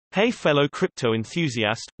Hey fellow crypto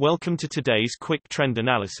enthusiast, welcome to today's quick trend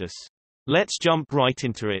analysis. Let's jump right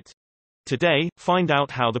into it. Today, find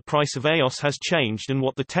out how the price of EOS has changed and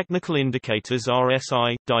what the technical indicators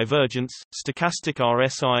RSI, divergence, stochastic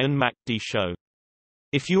RSI and MACD show.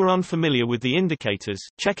 If you are unfamiliar with the indicators,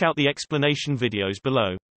 check out the explanation videos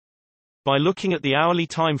below. By looking at the hourly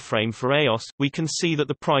time frame for EOS, we can see that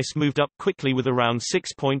the price moved up quickly with around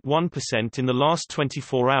 6.1% in the last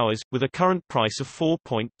 24 hours, with a current price of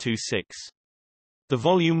 4.26. The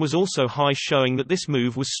volume was also high, showing that this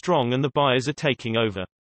move was strong and the buyers are taking over.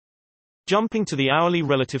 Jumping to the hourly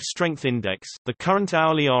relative strength index, the current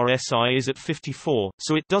hourly RSI is at 54,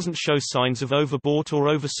 so it doesn't show signs of overbought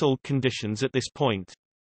or oversold conditions at this point.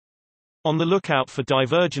 On the lookout for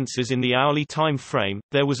divergences in the hourly time frame,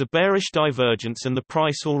 there was a bearish divergence and the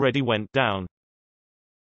price already went down.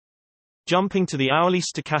 Jumping to the hourly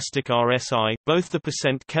stochastic RSI, both the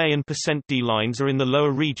 %K and %D lines are in the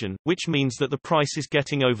lower region, which means that the price is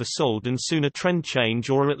getting oversold and soon a trend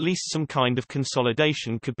change or at least some kind of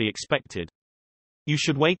consolidation could be expected. You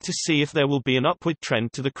should wait to see if there will be an upward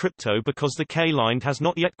trend to the crypto because the K line has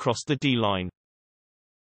not yet crossed the D line.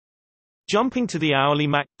 Jumping to the hourly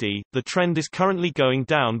MACD, the trend is currently going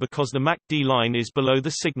down because the MACD line is below the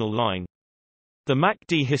signal line. The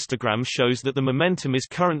MACD histogram shows that the momentum is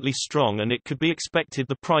currently strong and it could be expected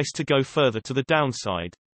the price to go further to the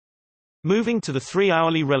downside. Moving to the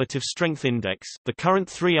 3-hourly relative strength index, the current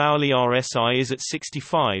 3-hourly RSI is at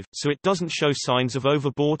 65, so it doesn't show signs of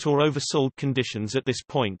overbought or oversold conditions at this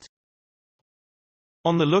point.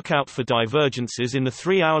 On the lookout for divergences in the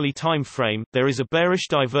 3-hourly time frame, there is a bearish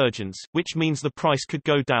divergence, which means the price could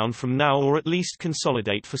go down from now or at least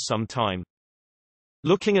consolidate for some time.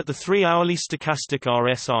 Looking at the 3-hourly stochastic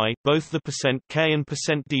RSI, both the %K and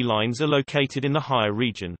 %D lines are located in the higher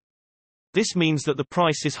region. This means that the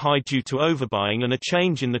price is high due to overbuying and a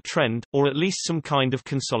change in the trend, or at least some kind of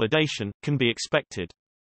consolidation, can be expected.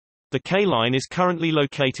 The K line is currently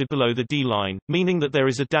located below the D line, meaning that there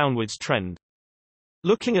is a downwards trend.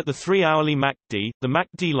 Looking at the 3-hourly MACD, the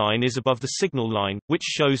MACD line is above the signal line, which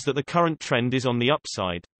shows that the current trend is on the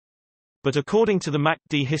upside. But according to the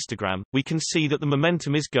MACD histogram, we can see that the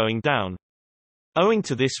momentum is going down. Owing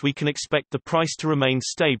to this, we can expect the price to remain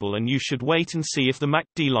stable and you should wait and see if the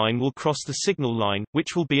MACD line will cross the signal line,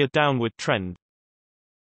 which will be a downward trend.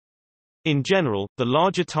 In general, the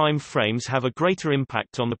larger time frames have a greater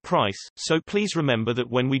impact on the price, so please remember that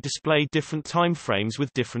when we display different time frames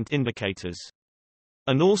with different indicators.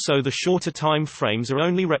 And also the shorter time frames are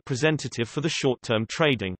only representative for the short-term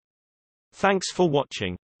trading. Thanks for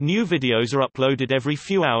watching. New videos are uploaded every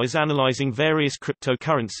few hours analyzing various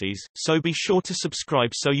cryptocurrencies, so be sure to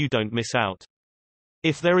subscribe so you don't miss out.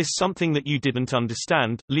 If there is something that you didn't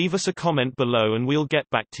understand, leave us a comment below and we'll get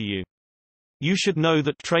back to you. You should know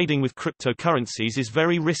that trading with cryptocurrencies is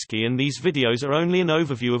very risky and these videos are only an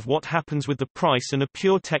overview of what happens with the price and a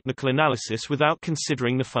pure technical analysis without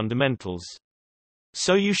considering the fundamentals.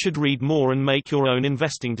 So you should read more and make your own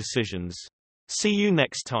investing decisions. See you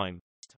next time.